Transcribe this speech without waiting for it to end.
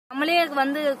நம்மளே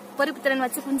வந்து பொறுப்பு திறன்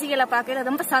வச்சு குஞ்சுகளை பார்க்கல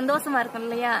ரொம்ப சந்தோஷமா இருக்கும்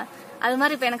இல்லையா? அது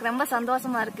மாதிரி இப்ப எனக்கு ரொம்ப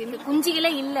சந்தோஷமா இருக்கு. இந்த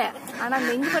குஞ்சுகளே இல்ல, ஆனா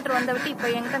இந்த இங்குபெட்டர் வந்த விட்டு இப்ப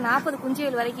என்கிட்ட 40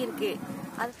 குஞ்சுகள் வரைக்கும் இருக்கு.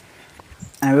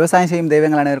 விவசாயம் செய்யும்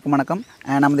தெய்வங்கள் அனைவருக்கும் வணக்கம்.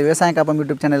 நமது விவசாய காப்பம்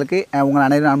யூடியூப் சேனலுக்கு உங்கள்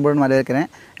அனைவரும் அன்புடன் வரவேற்கிறேன்.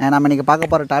 நம்ம இன்றைக்கி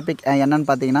பார்க்க போகிற டாபிக் என்னென்னு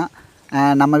பார்த்தீங்கன்னா,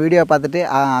 நம்ம வீடியோவை பார்த்துட்டு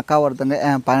அக்கா ஒருத்தவங்க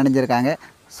பயனடைஞ்சிருக்காங்க.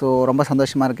 ஸோ ரொம்ப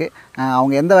சந்தோஷமாக இருக்குது.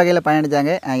 அவங்க எந்த வகையில்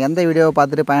பயனடைஞ்சாங்க, எந்த வீடியோவை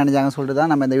பார்த்துட்டு பயனடைஞ்சாங்கன்னு சொல்லிட்டு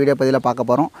தான் நம்ம இந்த வீடியோ பதிவில் பார்க்க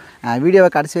போகிறோம். வீடியோவை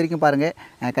கடைசி வரைக்கும் பாருங்கள்.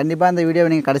 கண்டிப்பாக இந்த வீடியோவை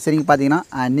நீங்கள் கடைசி வரைக்கும்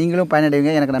பார்த்தீங்கன்னா நீங்களும்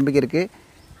பயனடைவீங்க, எனக்கு நம்பிக்கை இருக்குது.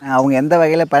 அவங்க எந்த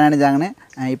வகையில் பயனடைஞ்சாங்கன்னு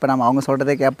இப்போ நம்ம அவங்க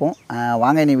சொல்கிறதே கேட்போம்.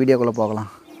 வாங்க இனி வீடியோக்குள்ளே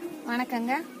போகலாம்.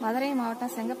 வணக்கங்க. மதுரை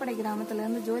மாவட்டம் செங்கப்படை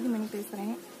கிராமத்துலேருந்து ஜோதிமணி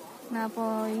பேசுகிறேன். நான்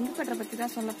இப்போது இங்குபெட்டரை பற்றி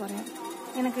தான் சொல்ல போகிறேன்.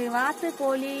 எனக்கு வாத்து,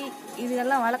 கோழி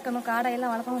இதெல்லாம் வளர்க்கணும்,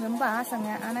 காடையெல்லாம் வளர்க்கணும் ரொம்ப ஆசைங்க.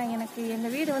 ஆனால் எனக்கு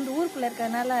எங்கள் வீடு வந்து ஊருக்குள்ளே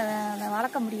இருக்கிறதுனால அதை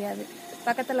வளர்க்க முடியாது.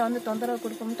 பக்கத்தில் வந்து தொந்தரவு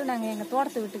கொடுக்கும்ட்டு நாங்கள் எங்கள்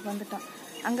தோட்டத்து வீட்டுக்கு வந்துட்டோம்.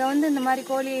 அங்கே வந்து இந்த மாதிரி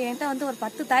கோழி என்கிட்ட வந்து ஒரு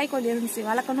 10 தாய்க்கோழி இருந்துச்சு.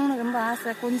 வளர்க்கணும்னு ரொம்ப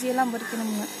ஆசை, குஞ்சியெல்லாம்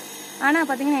பொறிக்கணும்னு. ஆனால்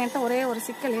பார்த்தீங்கன்னா என்கிட்ட ஒரே ஒரு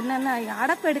சிக்கல் என்னென்னா,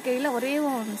 அடப்பு எடுக்கையில் ஒரே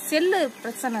செல்லு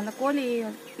பிரச்சனை. அந்த கோழி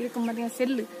இருக்கும் பார்த்தீங்கன்னா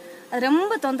செல்லு, அது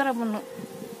ரொம்ப தொந்தரவு பண்ணும்.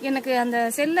 எனக்கு அந்த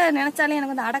செல்லை நினைச்சாலே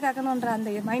எனக்கு வந்து அடக்காக்கணுன்ற அந்த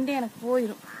மைண்டே எனக்கு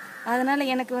போயிடும். அதனால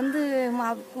எனக்கு வந்து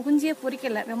குஞ்சியே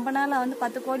பொறிக்கலை. ரொம்ப நாளாக வந்து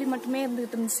 10 கோழி மட்டுமே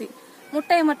இருந்துகிட்டு இருந்துச்சு.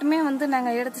 முட்டையை மட்டுமே வந்து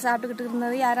நாங்கள் எடுத்து சாப்பிட்டுக்கிட்டு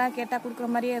இருந்தது, யாராவது கேட்டால் கொடுக்குற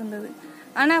மாதிரியே இருந்தது.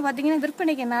 ஆனால் பார்த்தீங்கன்னா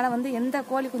விற்பனைக்கு என்னால் வந்து எந்த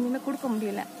கோழி குஞ்சுமே கொடுக்க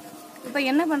முடியல. இப்போ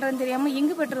என்ன பண்ணுறதுன்னு தெரியாமல்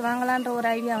இங்குபெட்டர் வாங்கலான்ற ஒரு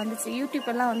ஐடியா வந்துச்சு.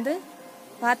 யூடியூப்பெல்லாம் வந்து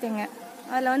பார்த்தேங்க.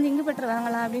 அதில் வந்து இங்குபெட்டர்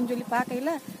வாங்கலாம் அப்படின்னு சொல்லி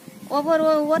பார்க்கையில்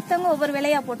ஒருத்தவங்க ஒவ்வொரு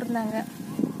விலையாக போட்டிருந்தாங்க.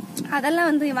 அதெல்லாம்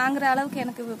வந்து வாங்குற அளவுக்கு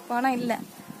எனக்கு பணம் இல்லை.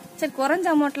 சரி, குறைஞ்ச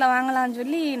அமௌண்ட்டில் வாங்கலாம்னு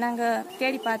சொல்லி நாங்கள்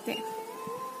தேடி பார்த்தேன்.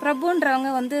 பிரபுன்றவங்க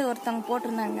வந்து ஒருத்தவங்க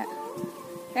போட்டிருந்தாங்க.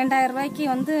 2000 ரூபாய்க்கு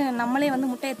வந்து நம்மளே வந்து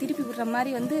முட்டையை திருப்பி விடுற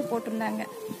மாதிரி வந்து போட்டிருந்தாங்க.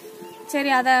 சரி,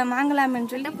 அதை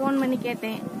வாங்கலாமேன்னு சொல்லி ஃபோன் பண்ணி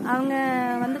கேட்டேன். அவங்க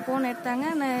வந்து ஃபோன் எடுத்தாங்க.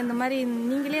 இந்த மாதிரி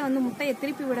நீங்களே வந்து முட்டையை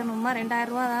திருப்பி விடணுமா, 2000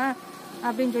 ரூபா தான்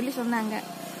அப்படின்னு சொல்லி சொன்னாங்க.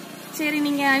 சரி,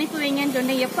 நீங்கள் அனுப்பி வைங்கன்னு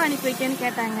சொன்னேன். எப்போ அனுப்பி வைக்கன்னு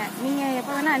கேட்டாங்க. நீங்கள்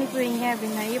எப்போ வேணால் அனுப்பி வைங்க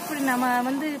அப்படின்னா. எப்படி நம்ம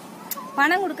வந்து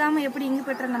பணம் கொடுக்காம எப்படி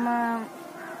இங்குபெட்டர் நம்ம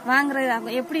வாங்குறது,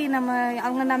 எப்படி நம்ம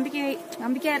அவங்க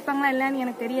நம்பிக்கையாக இருப்பாங்களா இல்லைன்னு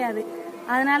எனக்கு தெரியாது.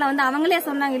 அதனால வந்து அவங்களே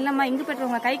சொன்னாங்க, இல்லைம்மா இங்குபெட்டர்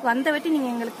உங்கள் கைக்கு வந்த வட்டி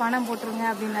நீங்கள் எங்களுக்கு பணம் போட்டுருங்க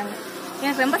அப்படின்னாங்க.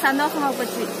 எனக்கு ரொம்ப சந்தோஷமாக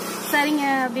போச்சு. சரிங்க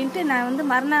அப்படின்ட்டு நான் வந்து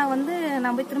மறுநாள் வந்து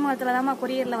நான் போய் திருமணத்தில் தான்மா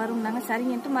கொரியரில் வரும்னாங்க.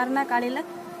 சரிங்கன்ட்டு மறுநாள் காலையில்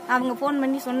அவங்க ஃபோன்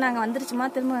பண்ணி சொன்னாங்க, வந்துருச்சுமா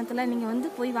திருமணத்தில், நீங்கள் வந்து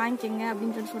போய் வாங்கிக்கங்க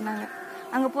அப்படின்னு சொல்லி சொன்னாங்க.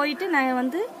 அங்கே போயிட்டு நான்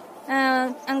வந்து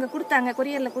அங்கே கொடுத்தாங்க,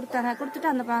 கொரியரில் கொடுத்துட்டு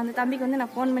அந்த தம்பிக்கு வந்து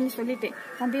நான் ஃபோன் பண்ணி சொல்லிட்டேன்,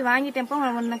 தம்பி வாங்கிட்டேன்ப்போ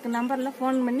உனக்கு நம்பரில்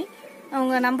ஃபோன் பண்ணி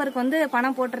அவங்க நம்பருக்கு வந்து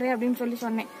பணம் போட்டுறேன் அப்படின்னு சொல்லி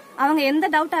சொன்னேன். அவங்க எந்த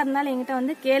டவுட்டாக இருந்தாலும் என்கிட்ட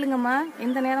வந்து கேளுங்கம்மா,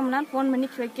 எந்த நேரம்னாலும் ஃபோன் பண்ணி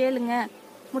கேளுங்க,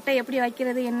 முட்டை எப்படி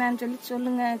வைக்கிறது என்னன்னு சொல்லி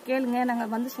சொல்லுங்க, கேளுங்க,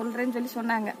 நாங்கள் வந்து சொல்கிறேன்னு சொல்லி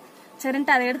சொன்னாங்க.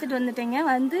 சரின்ட்டு அதை எடுத்துகிட்டு வந்துட்டேங்க.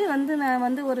 வந்து நான்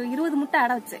வந்து ஒரு 20 முட்டை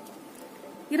அடை வச்சேன்.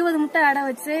 20 முட்டை அடை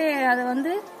வச்சு அதை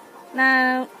வந்து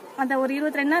நான் அந்த ஒரு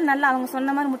 22 நாள் நல்லா அவங்க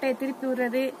சொன்ன மாதிரி முட்டையை திருப்பி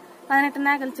விடுறது, 18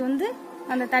 நாள் கழிச்சு வந்து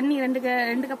அந்த தண்ணி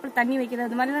 2 கப்பில் தண்ணி வைக்கிறது,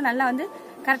 அது மாதிரிலாம் நல்லா வந்து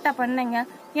கரெக்டாக பண்ணேங்க.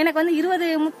 எனக்கு வந்து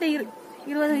 22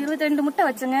 முட்டை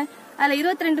வச்சேங்க. அதில்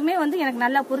 22மே வந்து எனக்கு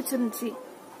நல்லா பொரிச்சிருந்துச்சு.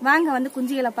 வாங்க வந்து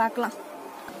குஞ்சுகளை பார்க்கலாம்.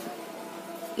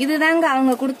 இதுதாங்க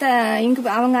அவங்க கொடுத்த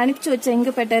அவங்க அனுப்பிச்சு வச்ச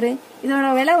இங்குபெட்டரு.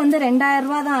 இதோட விலை வந்து 2000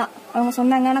 ரூபா தான் அவங்க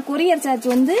சொன்னாங்க. ஆனால் கொரியர் சார்ஜ்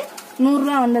வந்து 100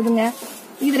 ரூபா வந்ததுங்க.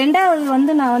 இது 2வது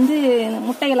வந்து நான் வந்து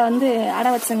முட்டைகளை வந்து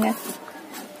அடை வச்சேங்க.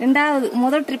 2வது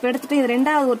முதல் ட்ரிப் எடுத்துட்டு இது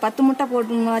 2வது ஒரு 10 முட்டை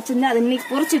போட்டு வச்சிருந்தேன். அது இன்னைக்கு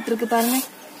பொரிச்சிட்டு இருக்கு பாருங்க.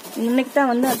 இன்னைக்கு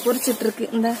தான் வந்து அது பொரிச்சிட்டு இருக்கு.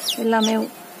 இந்த எல்லாமே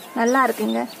நல்லா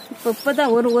இருக்குங்க.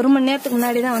 இப்போதான் ஒரு மணி நேரத்துக்கு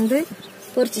முன்னாடி தான் வந்து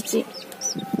பொரிச்சிச்சு.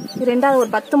 2வது ஒரு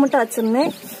 10 முட்டை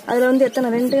வச்சிருந்தேன். அதுல வந்து எத்தனை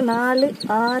 2 4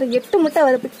 6 8 முட்டை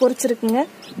வரைக்கும் பொரிச்சிருக்குங்க.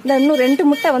 இல்லை இன்னும் 2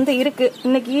 முட்டை வந்து இருக்கு.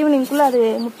 இன்னைக்கு ஈவினிங்குள்ள அது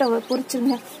முட்டை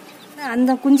பொரிச்சிருங்க.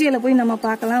 அந்த குஞ்சுகளை போய் நம்ம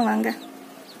பார்க்கலாம் வாங்க.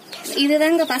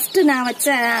 இதுதாங்க ஃபர்ஸ்ட் நான் வச்ச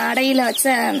அடையில வச்ச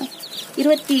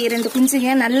 22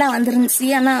 குஞ்சுங்க நல்லா வந்துருந்துச்சு.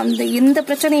 ஆனா அந்த எந்த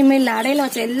பிரச்சனையுமே இல்லை. அடையில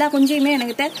வச்ச எல்லா குஞ்சையுமே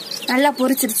என்கிட்ட நல்லா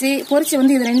பொரிச்சிருச்சு. பொரிச்சு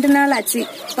வந்து இது 2 நாள் ஆச்சு.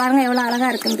 பாருங்க எவ்வளவு அழகா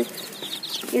இருக்குது.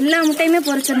 எல்லா முட்டையுமே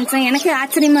பொரிச்சிருந்துச்சு. எனக்கு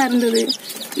ஆச்சரியமா இருந்தது.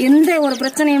 எந்த ஒரு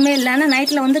பிரச்சனையுமே இல்லை. ஆனா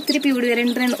நைட்ல வந்து திருப்பி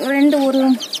விடுவேன்.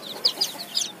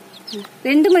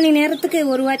 2 மணி நேரத்துக்கு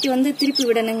ஒரு வாட்டி வந்து திருப்பி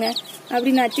விடணுங்க.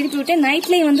 அப்படி நான் திருப்பி விட்டேன்.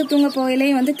 நைட்லயும் வந்து தூங்க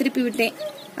போகலையும் வந்து திருப்பி விட்டேன்.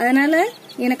 அதனால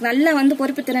எனக்கு நல்லா வந்து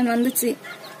பொறுப்பு திறன் வந்துச்சு.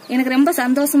 எனக்கு ரொம்ப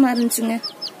சந்தோஷமா இருந்துச்சுங்க.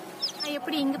 நான்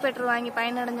எப்படி இங்குபெட்டர் வாங்கி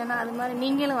பயனடைஞ்சேன்னா அது மாதிரி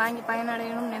நீங்களும் வாங்கி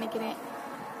பயனடையணும்னு நினைக்கிறேன்.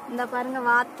 இந்த பாருங்க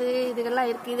வாத்து இதுகெல்லாம்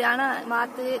இருக்குது. ஆனா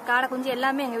வாத்து, காடை குஞ்சு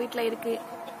எல்லாமே எங்க வீட்டுல இருக்கு.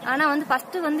 ஆனா வந்து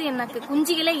ஃபர்ஸ்ட் வந்து எனக்கு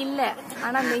குஞ்சுகளே இல்லை.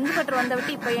 ஆனா இந்த இங்குபெட்டர் வந்த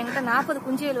விட்டு இப்ப என்கிட்ட 40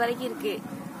 குஞ்சுகள் வரைக்கும் இருக்கு.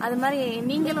 அது மாதிரி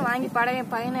நீங்களும் வாங்கி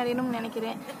பயனடையணும்னு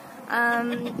நினைக்கிறேன்.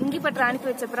 இங்குபெட்டர் அனுப்பி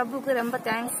வச்ச பிரபுக்கு ரொம்ப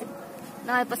தேங்க்ஸ்.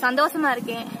 நான் இப்ப சந்தோஷமா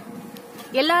இருக்கேன்.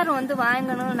 எல்லாரும் வந்து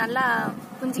வாங்கணும். நல்லா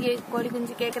குஞ்சு கோழி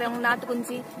குஞ்சு கேட்குறவங்க நாட்டு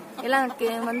குஞ்சு எல்லாம்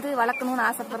வந்து வளர்க்கணும்னு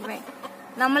ஆசைப்படுறேன்.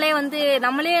 நம்மளே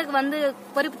வந்து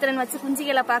பொறுப்பு திறன் வச்சு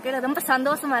குஞ்சுகளை பார்க்க ரொம்ப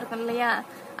சந்தோஷமா இருக்கும் இல்லையா?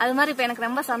 அது மாதிரி இப்ப எனக்கு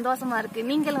ரொம்ப சந்தோஷமா இருக்கு.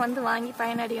 நீங்களும் வந்து வாங்கி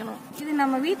பயனடையணும். இது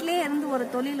நம்ம வீட்லயே இருந்து ஒரு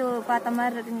தொழில் பார்த்த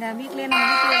மாதிரி இருக்குங்க. வீட்லயே நம்ம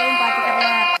வீட்லயும்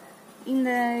பார்த்துக்கலாம்.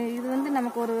 இது வந்து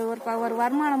நமக்கு ஒரு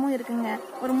வருமானமும் இருக்குங்க.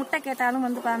 ஒரு முட்டை கேட்டாலும்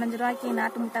வந்து 15 ரூபாய்க்கு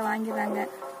நாட்டு முட்டை வாங்கிடுறாங்க.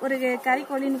 ஒரு கறி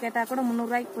கோழின்னு கேட்டா கூட 300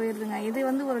 ரூபாய்க்கு போயிருதுங்க. இது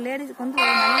வந்து ஒரு லேடிஸுக்கு வந்து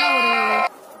ஒரு நல்ல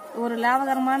ஒரு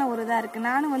லாபகரமான ஒரு இதா இருக்கு.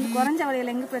 நானும் வந்து குறைஞ்ச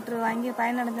விலையில இங்குபெட்டர் வாங்கி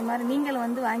பயனடைஞ்ச மாதிரி நீங்களும்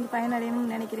வந்து வாங்கி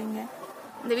பயனடையணும்னு நினைக்கிறீங்க.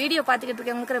 இந்த வீடியோ பார்த்துக்கிட்டு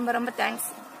இருக்கவங்களுக்கு ரொம்ப ரொம்ப தேங்க்ஸ்.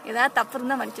 ஏதாவது தப்பு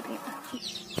இருந்தால் மன்னிச்சுடுங்க.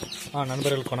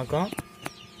 நண்பர்களுக்கு வணக்கம்.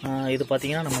 இது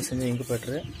பார்த்தீங்கன்னா நம்ம செஞ்ச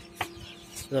இங்குபெட்டரு.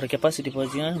 இதோட கெப்பாசிட்டி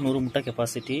பார்த்தீங்கன்னா 100 முட்டை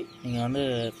கெப்பாசிட்டி. நீங்கள் வந்து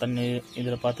தண்ணி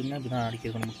இதில் பார்த்தீங்கன்னா இப்படி தான்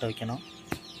அடிக்கிறதுக்கு முட்டை வைக்கணும்.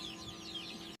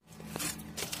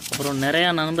 அப்புறம் நிறையா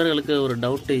நண்பர்களுக்கு ஒரு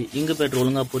டவுட்டு, இங்குபெட்டர்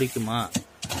ஒழுங்காக பொரிக்குமா,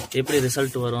 எப்படி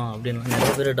ரிசல்ட் வரும் அப்படின்னு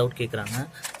நிறைய பேர் டவுட் கேட்குறாங்க.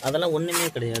 அதெல்லாம் ஒன்றுமே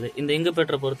கிடையாது. இந்த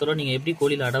இங்குபெட்டரை பொறுத்தவரை நீங்கள் எப்படி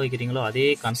கோழியில் அடை வைக்கிறீங்களோ அதே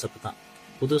கான்செப்ட் தான்.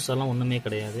 புதுசாலாம் ஒன்றுமே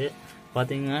கிடையாது.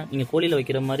 பார்த்தீங்கன்னா நீங்கள் கோழியில்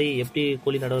வைக்கிற மாதிரி எப்படி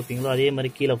கோழியில் அடை வைப்பீங்களோ அதே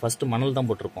மாதிரி கீழே ஃபஸ்ட்டு மணல் தான்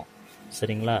போட்டிருப்போம்.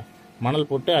 சரிங்களா? மணல்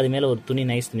போட்டு அது மேலே ஒரு துணி,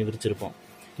 நைஸ் துணி விரிச்சிருப்போம்.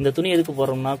 இந்த துணி எதுக்கு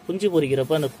போடுறோம்னா, குஞ்சு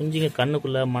பொரிக்கிறப்ப அந்த குஞ்சுங்க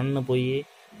கண்ணுக்குள்ளே மண் போய்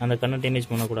அந்த கண்ணை டேமேஜ்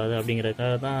பண்ணக்கூடாது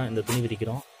அப்படிங்கிறதுக்காக தான் இந்த துணி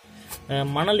விரிக்கிறோம்.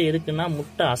 மணல் எதுக்குன்னா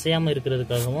முட்டை அசையாமல்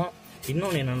இருக்கிறதுக்காகவும்,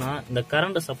 இன்னொன்று என்னென்னா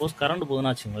இந்த சப்போஸ் கரண்ட்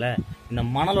போகுதுன்னு வச்சுங்களேன், இந்த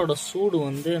மணலோட சூடு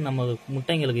வந்து நம்ம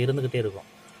முட்டைங்களுக்கு இருந்துக்கிட்டே இருக்கும்.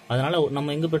 அதனால்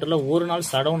நம்ம இங்குபெட்டரில் ஒரு நாள்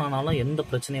சடவுன் ஆனாலும் எந்த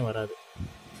பிரச்சனையும் வராது.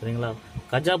 சரிங்களா?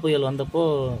 கஜா புயல் வந்தப்போ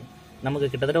நமக்கு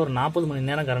கிட்டத்தட்ட ஒரு 40 மணி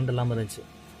நேரம் கரண்ட் இல்லாமல் இருந்துச்சு.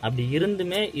 அப்படி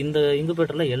இருந்துமே இந்த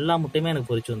இங்குபெட்டரில் எல்லா முட்டையுமே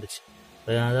எனக்கு பொரிச்சு வந்துச்சு.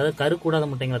 அதாவது கருக்கூடாத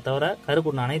முட்டைங்களை தவிர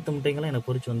கருக்கூட அனைத்து முட்டைங்களும் எனக்கு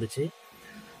பொரிச்சு வந்துச்சு.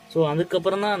 ஸோ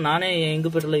அதுக்கப்புறம் தான் நானே என்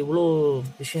இங்குபெட்டரில் இவ்வளோ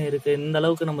விஷயம் இருக்குது, இந்த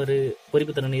அளவுக்கு நம்ம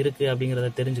பொரிப்புத்திறன் இருக்குது அப்படிங்கிறத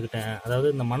தெரிஞ்சுக்கிட்டேன். அதாவது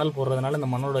இந்த மணல் போடுறதுனால இந்த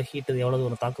மண்ணோட ஹீட்டு எவ்வளோ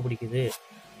தூரம் தாக்கு பிடிக்குது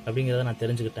அப்படிங்கிறத நான்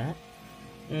தெரிஞ்சுக்கிட்டேன்.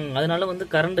 அதனால வந்து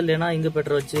கரண்ட் இல்லைன்னா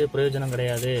இங்குபெட்டர் வச்சு பிரயோஜனம்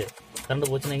கிடையாது, கரண்ட்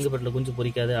போச்சுன்னா இங்குபெட்டரில் குஞ்சு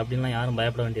பொரிக்காது அப்படின்லாம் யாரும்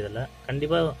பயப்பட வேண்டியதில்லை.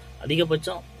 கண்டிப்பாக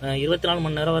அதிகபட்சம் 24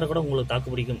 மணி நேரம் வரை கூட உங்களுக்கு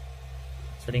தாக்கு பிடிக்கும்.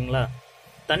 சரிங்களா?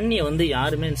 தண்ணியை வந்து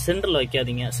யாருமே சென்டரில்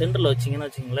வைக்காதீங்க. சென்டரில் வச்சிங்கன்னா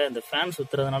வச்சிங்களேன், இந்த ஃபேன்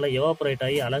சுற்றுறதுனால எவாப்ரேட்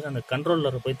ஆகி அழகாக அந்த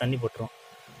கண்ட்ரோலர் போய் தண்ணி பட்டுரும்.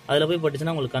 அதில் போய்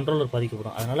பட்டுச்சுன்னா உங்களுக்கு கண்ட்ரோலர்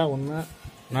பாதிக்கப்படும். அதனால்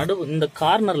ஒன்று இந்த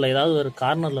கார்னரில் ஏதாவது ஒரு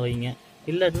கார்னரில் வைங்க.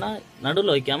 இல்லைன்னா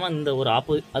நடுவில் வைக்காமல் இந்த ஒரு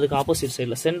அதுக்கு ஆப்போசிட்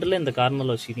சைடில் சென்டரில் இந்த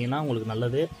கார்னரில் வச்சுக்கிட்டிங்கன்னா உங்களுக்கு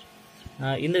நல்லது.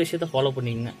 இந்த விஷயத்த ஃபாலோ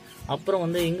பண்ணிக்கங்க. அப்புறம்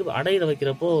வந்து அடையில்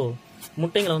வைக்கிறப்போ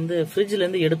முட்டைங்களை வந்து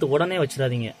ஃப்ரிட்ஜிலேருந்து எடுத்து உடனே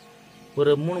வச்சிடாதீங்க.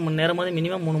 ஒரு 3 மணி நேரமாவது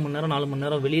மினிமம் 3 மணி நேரம் 4 மணி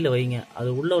நேரம் வெளியில் வைங்க. அது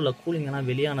உள்ள கூலிங்கெல்லாம்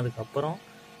வெளியானதுக்கப்புறம்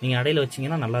நீங்கள் அடையில்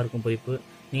வச்சிங்கன்னா நல்லாயிருக்கும் பொரிப்பு.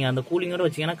 நீங்கள் அந்த கூலிங்கோடு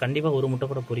வச்சிங்கன்னா கண்டிப்பாக ஒரு முட்டை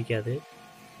கூட பொரிக்காது.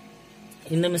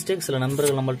 இந்த மிஸ்டேக் சில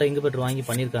நண்பர்கள் நம்மள்ட்ட இங்குபெட்டர் வாங்கி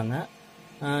பண்ணியிருக்காங்க.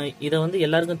 இதை வந்து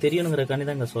எல்லாருக்கும் தெரியணுங்கிறக்காண்டி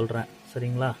தான் இங்கே சொல்கிறேன்.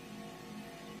 சரிங்களா?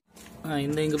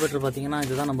 இந்த இங்குபெட்டர் பார்த்தீங்கன்னா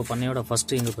இதுதான் நம்ம பண்ணையோட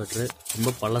ஃபஸ்ட்டு இங்குபெட்டரு. ரொம்ப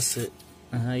பழசு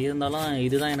இருந்தாலும்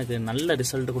இதுதான் எனக்கு நல்ல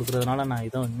ரிசல்ட் கொடுக்குறதுனால நான்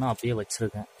இதை இன்னும் அப்பயே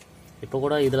வச்சுருக்கேன். இப்போ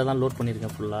கூட இதில் தான் லோட்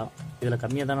பண்ணியிருக்கேன் ஃபுல்லாக. இதில்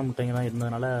கம்மியாக தானே முட்டைங்க தான்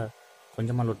இருந்ததுனால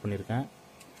கொஞ்சமாக லோட் பண்ணியிருக்கேன்.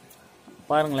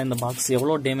 பாருங்களேன் இந்த பாக்ஸ்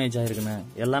எவ்வளோ டேமேஜ் ஆகிருக்குன்னு.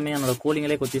 எல்லாமே என்னோடய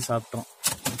கோழிங்களே கொத்தி சாப்பிட்றோம்.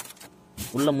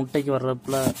 உள்ள முட்டைக்கு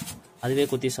வர்றப்பல அதுவே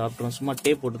கொத்தி சாப்பிட்றோம். சும்மா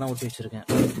டேப் போட்டு தான் ஒட்டி வச்சுருக்கேன்.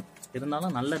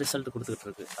 இருந்தாலும் நல்ல ரிசல்ட் கொடுத்துக்கிட்டு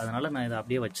இருக்கு. அதனால் நான் இதை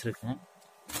அப்படியே வச்சுருக்கேன்.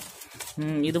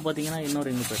 இது பார்த்தீங்கன்னா இன்னொரு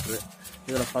இங்குபெட்டரு.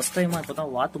 இதில் ஃபஸ்ட் டைமாக இப்போ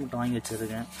தான் வாத்து முட்டை வாங்கி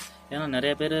வச்சுருக்கேன். ஏன்னா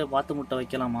நிறைய பேர் வாத்து முட்டை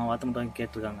வைக்கலாமா, வாத்து முட்டை வாங்கி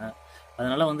கேட்டிருக்காங்க.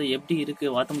 அதனால் வந்து எப்படி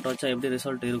இருக்குது, வாத்து முட்டை வச்சா எப்படி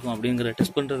ரிசல்ட் இருக்கும் அப்படிங்கிற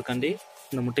டெஸ்ட் பண்ணுறதுக்காண்டி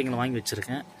இந்த முட்டைங்களை வாங்கி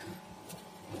வச்சுருக்கேன்.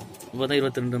 இப்போ தான்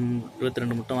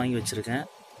 22 முட்டை வாங்கி வச்சுருக்கேன்.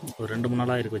 ஒரு 2-3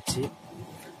 நாளாக இருக்கு வச்சு.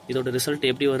 இதோட ரிசல்ட்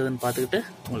எப்படி வருதுன்னு பார்த்துக்கிட்டு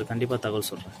உங்களுக்கு கண்டிப்பாக தகவல்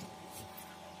சொல்கிறேன்.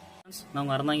 நான்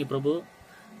உங்கள் அறந்தாங்கி பிரபு.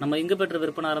 நம்ம இங்குபெட்டர்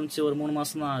விற்பனை ஆரம்பித்து ஒரு 3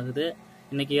 மாதம் தான் ஆகுது.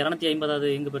 இன்றைக்கி 250வது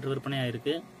இங்குபெட்டர் விற்பனை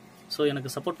ஆகிருக்கு. ஸோ எனக்கு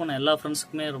சப்போர்ட் பண்ண எல்லா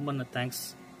ஃப்ரெண்ட்ஸுக்குமே ரொம்ப தேங்க்ஸ்.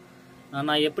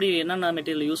 நான் எப்படி என்னென்ன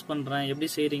மெட்டீரியல் யூஸ் பண்ணுறேன், எப்படி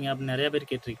செய்கிறீங்க அப்படின்னு நிறையா பேர்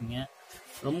கேட்டிருக்கீங்க.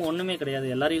 ரொம்ப ஒன்றுமே கிடையாது.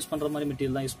 எல்லோரும் யூஸ் பண்ணுற மாதிரி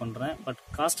மெட்டீரியல் தான் யூஸ் பண்ணுறேன். பட்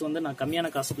காஸ்ட் வந்து நான் கம்மியான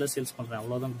காஸ்ட்டில் சேல்ஸ் பண்ணுறேன்.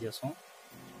 அவ்வளோதான் வித்தியாசம்.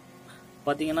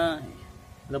 பார்த்தீங்கன்னா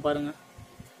இதை பாருங்கள்,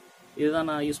 இதுதான்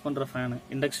நான் யூஸ் பண்ணுற ஃபேனு,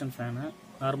 இண்டக்ஷன் ஃபேனு.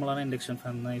 நார்மலான இண்டக்ஷன்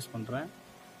ஃபேன் தான் யூஸ் பண்ணுறேன்.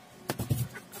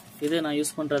 இது நான்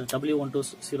யூஸ் பண்ணுற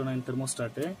W1209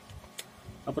 தெர்மோஸ்டாட்டு.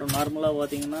 அப்புறம் நார்மலாக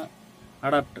பார்த்தீங்கன்னா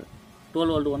அடாப்டர்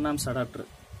 12 volt 1 amps அடாப்டர்.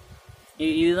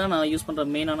 இதுதான் நான் யூஸ் பண்ணுற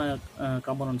மெயினான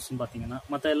காம்போனன்ட்ஸ்னு பார்த்தீங்கன்னா.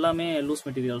 மற்ற எல்லாமே லூஸ்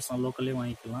மெட்டீரியல்ஸ் தான், லோக்கல்லே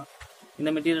வாங்கிக்கலாம். இந்த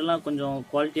மெட்டீரியல்லாம் கொஞ்சம்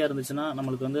குவாலிட்டியாக இருந்துச்சுன்னா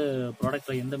நம்மளுக்கு வந்து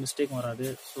ப்ராடக்ட்டில் எந்த மிஸ்டேக்கும் வராது.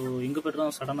 ஸோ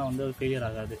இங்குபெட்டரும் சடனாக வந்து ஃபெயிலியர்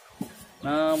ஆகாது.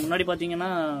 நான் முன்னாடி பார்த்தீங்கன்னா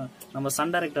நம்ம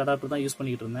சன் டைரக்ட் அடாப்டர் தான் யூஸ்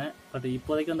பண்ணிக்கிட்டு இருந்தேன். பட்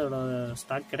இப்போதைக்கு அதோட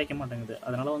ஸ்டாக் கிடைக்க மாட்டேங்குது.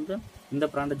 அதனால் வந்து இந்த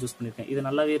ப்ராண்டை யூஸ் பண்ணியிருக்கேன். இது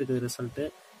நல்லாவே இருக்குது ரிசல்ட்டு.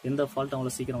 எந்த ஃபால்ட்டும்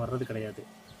அவ்வளோ சீக்கிரம் வர்றது கிடையாது.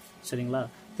 சரிங்களா?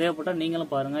 தேவைப்பட்டால்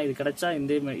நீங்களும் பாருங்கள். இது கிடைச்சா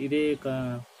இதே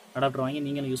அடாப்டர் வாங்கி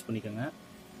நீங்களும் யூஸ் பண்ணிக்கோங்க.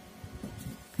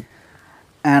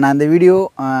 நான் இந்த வீடியோ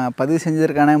பதிவு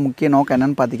செஞ்சதற்கான முக்கிய நோக்கம்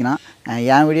என்னென்னு பார்த்தீங்கன்னா,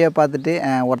 என் வீடியோ பார்த்துட்டு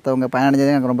ஒருத்தவங்க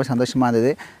பயனடைஞ்சது எனக்கு ரொம்ப சந்தோஷமாக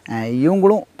இருந்தது.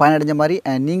 இவங்களும் பயனடைஞ்ச மாதிரி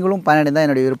நீங்களும் பயனடைந்தால்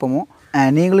என்னுடைய விருப்பமும்.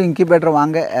 நீங்களும் இன்குபேட்டர்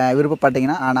வாங்க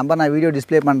விருப்பப்பட்டீங்கன்னா நம்பர் நான் வீடியோ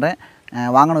டிஸ்ப்ளே பண்ணுறேன்.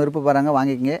 வாங்கணும் விருப்பப்படுறாங்க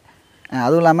வாங்கிக்கங்க.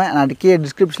 அதுவும் இல்லாமல் நான் கீழே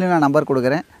டிஸ்கிரிப்ஷன்லேயும் நான் நம்பர்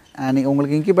கொடுக்குறேன். நீங்கள்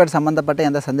உங்களுக்கு இன்குபேட்டர் சம்மந்தப்பட்ட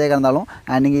எந்த சந்தேகம் இருந்தாலும்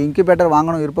நீங்கள் இன்குபேட்டர்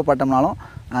வாங்கணும் விருப்பப்பட்டோம்னாலும்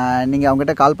நீங்கள்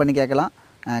அவங்ககிட்ட கால் பண்ணி கேட்கலாம்.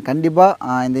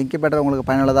 கண்டிப்பாக இந்த இன்குபேட்டர் உங்களுக்கு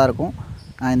பயனுள்ளதாக இருக்கும்.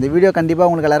 இந்த வீடியோ கண்டிப்பாக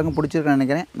உங்களுக்கு எல்லாருக்கும் பிடிச்சிருக்குன்னு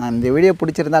நினைக்கிறேன். இந்த வீடியோ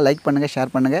பிடிச்சிருந்தால் லைக் பண்ணுங்கள்,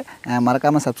 ஷேர் பண்ணுங்கள்,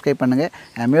 மறக்காமல் சப்ஸ்கிரைப் பண்ணுங்கள்.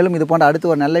 மேலும் இது போன்ற அடுத்து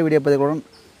ஒரு நல்ல வீடியோ பதிவுடன்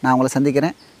நான் உங்களை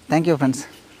சந்திக்கிறேன். Thank you friends.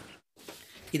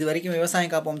 இது வரைக்கும்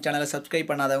விவசாயம் காப்போம் சேனலை சப்ஸ்கிரைப்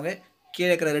பண்ணாதவங்க கீழே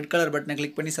இருக்கிற ரெட் கலர் பட்டனை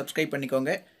கிளிக் பண்ணி சப்ஸ்கிரைப்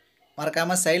பண்ணிக்கோங்க.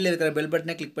 மறக்காமல் சைடில் இருக்கிற பெல்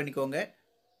பட்டனை கிளிக் பண்ணிக்கோங்க.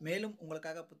 மேலும்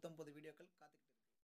உங்களுக்காக புத்தம் புது வீடியோக்கள்